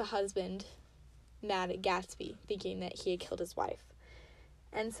that makes the husband mad at Gatsby, thinking that he had killed his wife.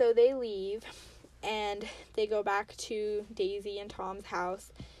 And so they leave, and they go back to Daisy and Tom's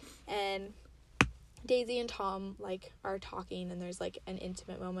house, and Daisy and Tom, like, are talking, and there's, like, an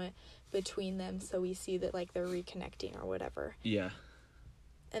intimate moment between them, so we see that, like, they're reconnecting or whatever. Yeah.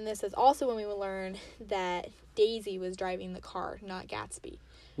 And this is also when we will learn that Daisy was driving the car, not Gatsby.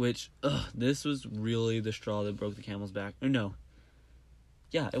 Which, this was really the straw that broke the camel's back. Or no.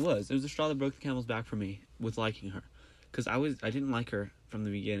 Yeah, it was. It was the straw that broke the camel's back for me with liking her. Because I didn't like her from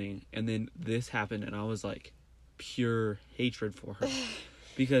the beginning. And then this happened, and I was like, pure hatred for her.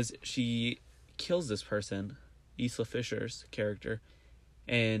 Because she kills this person, Isla Fisher's character,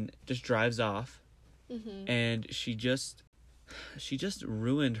 and just drives off. Mm-hmm. And she just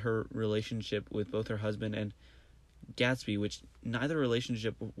ruined her relationship with both her husband and Gatsby, which neither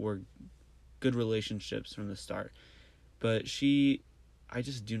relationship were good relationships from the start. But I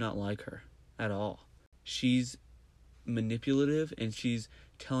just do not like her at all. She's manipulative, and she's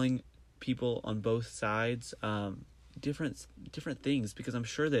telling people on both sides different things, because I'm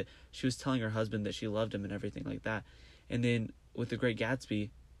sure that she was telling her husband that she loved him and everything like that. And then with The Great Gatsby,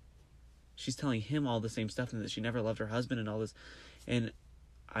 she's telling him all the same stuff, and that she never loved her husband and all this. And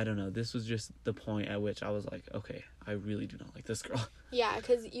I don't know, this was just the point at which I was like, okay, I really do not like this girl. Yeah,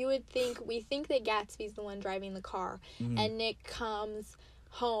 because we think that Gatsby's the one driving the car, Mm-hmm. and Nick comes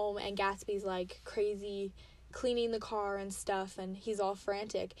home, and Gatsby's, like, crazy cleaning the car and stuff, and he's all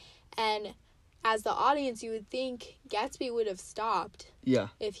frantic. And as the audience, you would think Gatsby would have stopped. Yeah.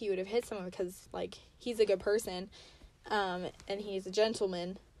 If he would have hit someone, because, like, he's a good person, and he's a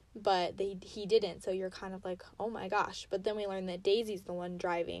gentleman. But he didn't, so you're kind of like, oh my gosh. But then we learn that Daisy's the one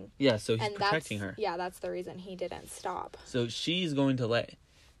driving. Yeah, so he's and protecting her. Yeah, that's the reason he didn't stop. So she's going to let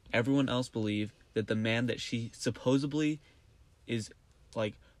everyone else believe that the man that she supposedly is,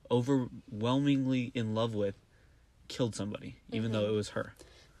 like, overwhelmingly in love with killed somebody, even though it was her.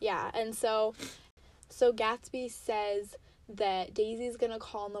 Yeah, and so Gatsby says that Daisy's gonna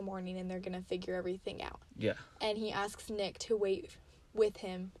call in the morning, and they're gonna figure everything out. Yeah. And he asks Nick to wait with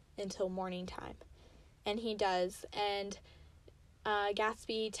him until morning time, and he does. And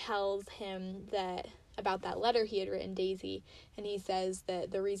Gatsby tells him about that letter he had written Daisy, and he says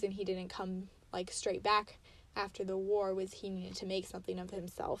that the reason he didn't come, like, straight back after the war was he needed to make something of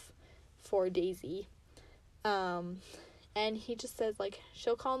himself for Daisy. And he just says, like,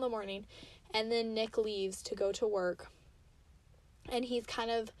 she'll call in the morning. And then Nick leaves to go to work, and he's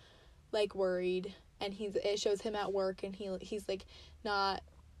kind of, like, worried, and it shows him at work, and he's like not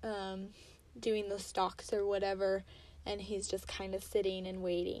doing the stocks or whatever, and he's just kind of sitting and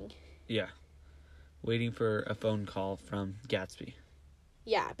waiting. Yeah. Waiting for a phone call from Gatsby.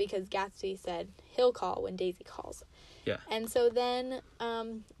 Yeah, because Gatsby said he'll call when Daisy calls. Yeah. And so then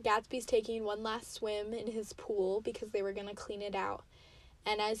Gatsby's taking one last swim in his pool because they were going to clean it out.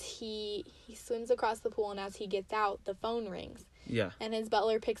 And as he swims across the pool, and as he gets out, the phone rings. Yeah. And his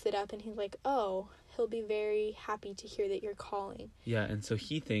butler picks it up, and he's like, oh, he'll be very happy to hear that you're calling. Yeah, and so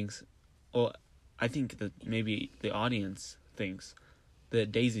he thinks, well, I think that maybe the audience thinks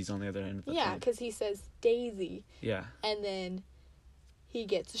that Daisy's on the other end of the Yeah, phone. because he says, Daisy. Yeah. And then he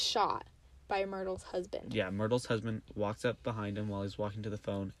gets shot by Myrtle's husband. Yeah, Myrtle's husband walks up behind him while he's walking to the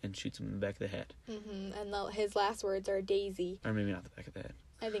phone and shoots him in the back of the head. And his last words are Daisy. Or maybe not the back of the head.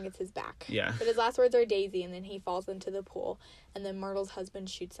 I think it's his back. Yeah. But his last words are Daisy, and then he falls into the pool. And then Myrtle's husband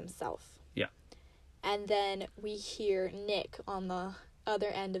shoots himself. Yeah. And then we hear Nick on the other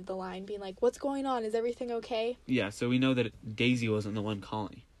end of the line being like, what's going on? Is everything okay? Yeah, so we know that Daisy wasn't the one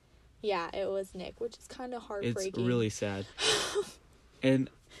calling. Yeah, it was Nick, which is kind of heartbreaking. It's really sad. And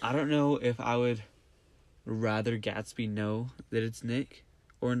I don't know if I would rather Gatsby know that it's Nick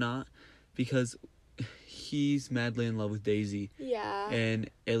or not, because he's madly in love with Daisy. Yeah.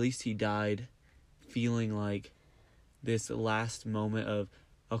 And at least he died feeling like this last moment of,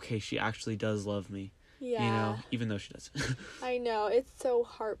 okay, she actually does love me. Yeah. You know, even though she doesn't. I know. It's so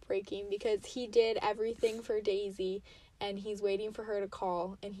heartbreaking because he did everything for Daisy, and he's waiting for her to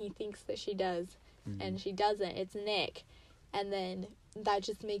call, and he thinks that she does, and she doesn't. It's Nick. And then that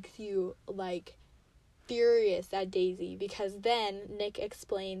just makes you, like, furious at Daisy, because then Nick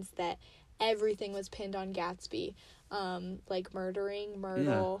explains that everything was pinned on Gatsby. Like murdering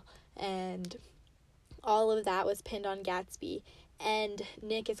Myrtle, and all of that was pinned on Gatsby. And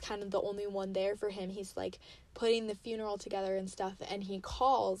Nick is kind of the only one there for him. He's, like, putting the funeral together and stuff, and he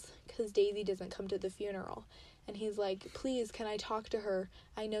calls because Daisy doesn't come to the funeral. And he's like, please, can I talk to her?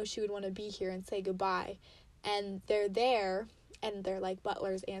 I know she would want to be here and say goodbye. And they're there, and they're, like,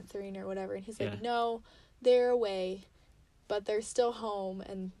 butler's answering or whatever. And he's like, no, they're away, but they're still home.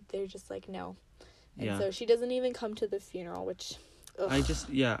 And they're just like, no. And so she doesn't even come to the funeral, which, ugh. I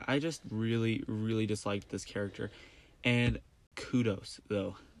just really, really disliked this character. And kudos,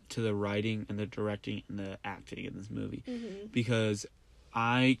 though, to the writing and the directing and the acting in this movie. Because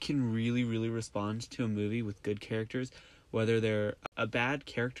I can really, really respond to a movie with good characters, whether they're a bad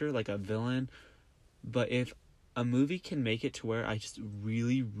character, like a villain. But if a movie can make it to where I just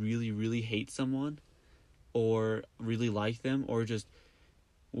really, really, really hate someone, or really like them, or just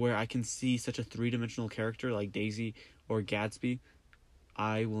where I can see such a three-dimensional character like Daisy or Gatsby,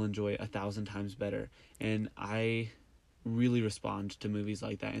 I will enjoy 1,000 times better. And I really respond to movies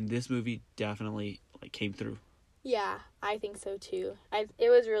like that, and this movie definitely, like, came through. Yeah, I think so too. It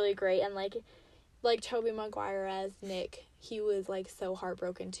was really great, and like Tobey Maguire as Nick, he was, like, so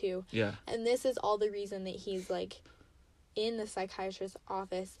heartbroken too. Yeah. And this is all the reason that he's, like, in the psychiatrist's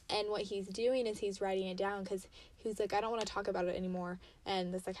office, and what he's doing is he's writing it down, because he was like, I don't want to talk about it anymore.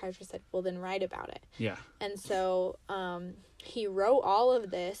 And the psychiatrist said, well, then write about it. Yeah. And so he wrote all of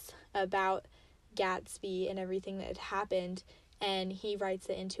this about Gatsby and everything that had happened, and he writes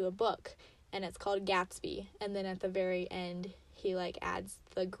it into a book, and it's called Gatsby. And then at the very end, he, like, adds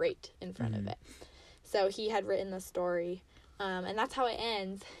the great in front of it. So he had written the story, and that's how it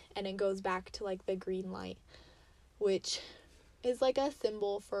ends, and it goes back to, like, the green light, which is, like, a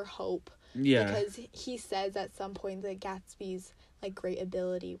symbol for hope. Yeah. Because he says at some point that Gatsby's, like, great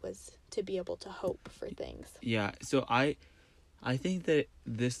ability was to be able to hope for things. Yeah, so I think that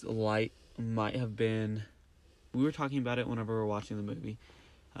this light might have been, we were talking about it whenever we were watching the movie.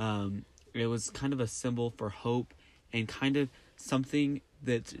 It was kind of a symbol for hope, and kind of something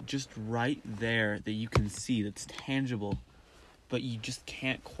that's just right there that you can see, that's tangible, but you just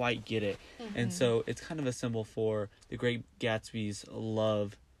can't quite get it. And so it's kind of a symbol for the Great Gatsby's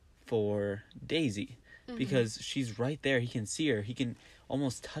love for Daisy, because she's right there. He can see her, he can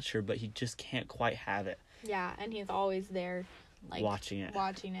almost touch her, but he just can't quite have it. Yeah, and he's always there, like, watching it.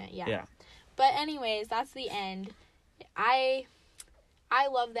 Yeah. But anyways, that's the end. I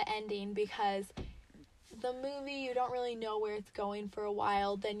love the ending, because the movie, you don't really know where it's going for a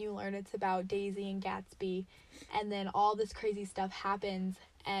while. Then you learn it's about Daisy and Gatsby, and then all this crazy stuff happens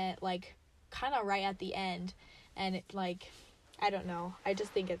at, like, kind of right at the end. And it, like, I don't know, I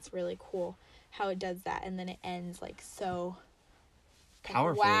just think it's really cool how it does that, and then it ends, like, so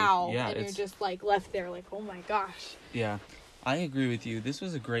powerfully. Wow. Yeah, and you're just, like, left there like, oh my gosh. Yeah, I agree with you. This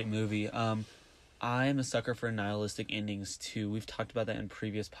was a great movie. I'm a sucker for nihilistic endings too. We've talked about that in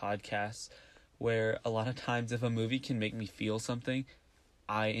previous podcasts, where a lot of times if a movie can make me feel something,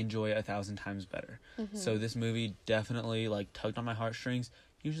 I enjoy it 1,000 times better. So this movie definitely, like, tugged on my heartstrings.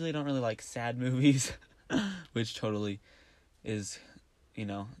 Usually I don't really like sad movies, which totally is, you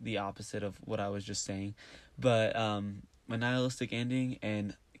know, the opposite of what I was just saying. But a nihilistic ending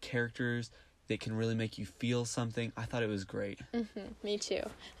and characters that can really make you feel something. I thought it was great. Me too.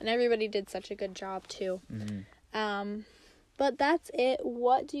 And everybody did such a good job too. But that's it.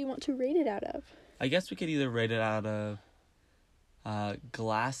 What do you want to rate it out of? I guess we could either rate it out of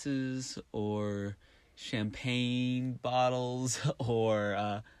glasses or champagne bottles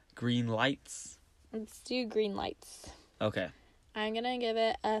or green lights. Let's do green lights. Okay. I'm going to give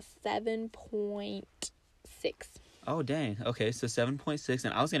it a 7.6. Oh, dang. Okay, so 7.6,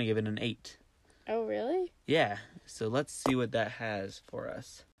 and I was going to give it an 8. Oh, really? Yeah, so let's see what that has for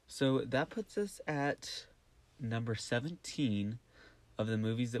us. So that puts us at number 17 of the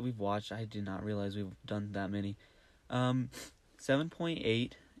movies that we've watched. I did not realize we've done that many.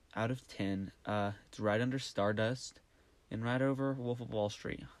 7.8 out of 10. It's right under Stardust and right over Wolf of Wall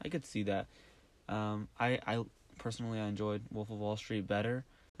Street. I could see that. I personally, I enjoyed Wolf of Wall Street better.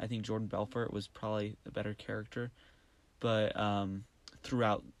 I think Jordan Belfort was probably the better character. But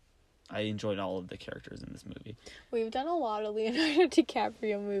throughout, I enjoyed all of the characters in this movie. We've done a lot of Leonardo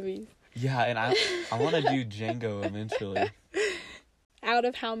DiCaprio movies. Yeah, and I want to do Django eventually. Out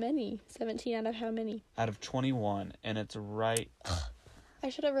of how many? 17 out of how many? Out of 21, and it's right... I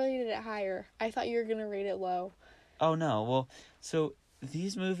should have rated it higher. I thought you were going to rate it low. Oh, no. Well, so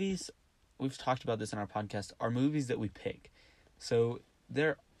these movies, we've talked about this in our podcast, are movies that we pick. So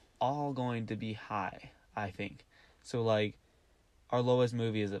they're all going to be high, I think. So, like, our lowest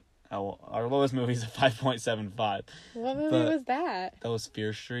movie is a 5.75. What movie was that? That was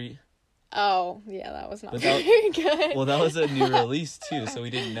Fear Street. Oh, yeah, that was not But very good. Well, that was a new release, too, so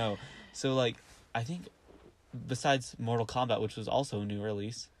we didn't know. So, like, I think besides Mortal Kombat, which was also a new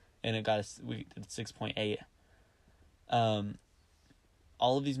release, and we did 6.8,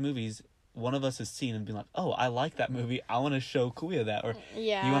 all of these movies, one of us has seen and been like, oh, I like that movie, I want to show Kuya that, or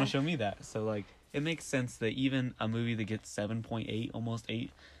yeah. you want to show me that. So, like, it makes sense that even a movie that gets 7.8, almost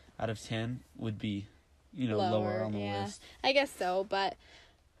 8 out of 10 would be, lower on the list. I guess so, but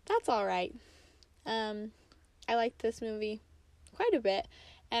that's all right. I liked this movie quite a bit,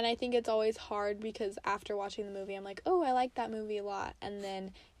 and I think it's always hard because after watching the movie, I'm like, oh, I like that movie a lot, and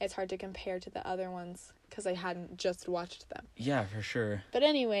then it's hard to compare to the other ones because I hadn't just watched them. Yeah, for sure. But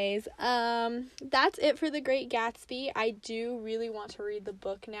anyways, that's it for The Great Gatsby. I do really want to read the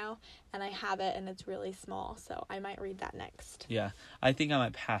book now, and I have it, and it's really small, so I might read that next. Yeah, I think I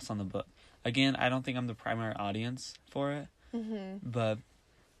might pass on the book. Again, I don't think I'm the primary audience for it, but,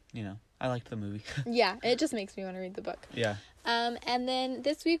 I liked the movie. Yeah, it just makes me want to read the book. Yeah. And then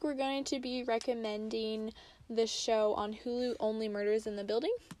this week we're going to be recommending the show on Hulu, Only Murders in the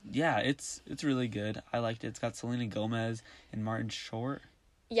Building. Yeah, it's really good. I liked it. It's got Selena Gomez and Martin Short.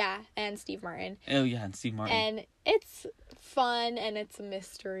 Yeah, and Steve Martin. Oh, yeah, and Steve Martin. And it's fun, and it's a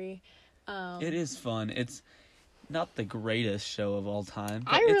mystery. It is fun. It's not the greatest show of all time,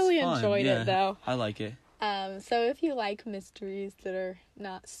 but I really it's fun. enjoyed it, though. I like it. So if you like mysteries that are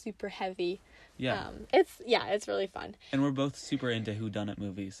not super heavy, yeah, it's really fun. And we're both super into whodunit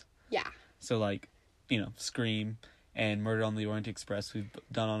movies. Yeah. So, like, Scream and Murder on the Orient Express we've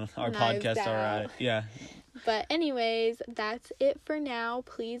done on our Knives podcast Out. already. Yeah. But anyways, that's it for now.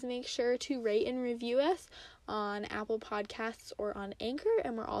 Please make sure to rate and review us on Apple Podcasts or on Anchor,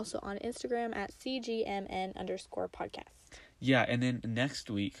 and we're also on Instagram at CGMN_podcast. Yeah, and then next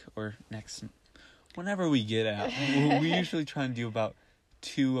week, or whenever we get out, we usually try and do about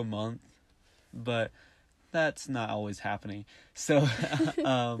 2 a month, but that's not always happening. So,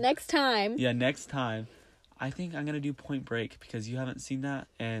 next time. Yeah, next time, I think I'm going to do Point Break, because you haven't seen that,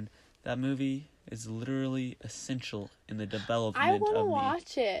 and that movie is literally essential in the development of me. I want to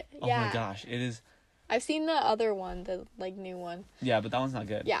watch it. Oh yeah. my gosh, it is. I've seen the other one, the, new one. Yeah, but that one's not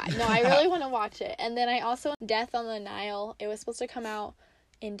good. Yeah, no, I really want to watch it. And then I also, Death on the Nile, it was supposed to come out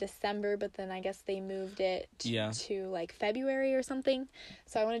in December, but then I guess they moved it to like February or something.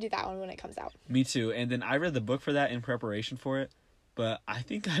 So I want to do that one when it comes out. Me too. And then I read the book for that in preparation for it, but I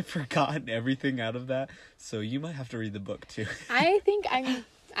think I've forgotten everything out of that. So you might have to read the book too. I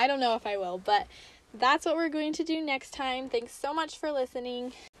don't know if I will, but that's what we're going to do next time. Thanks so much for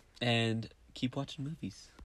listening. And keep watching movies.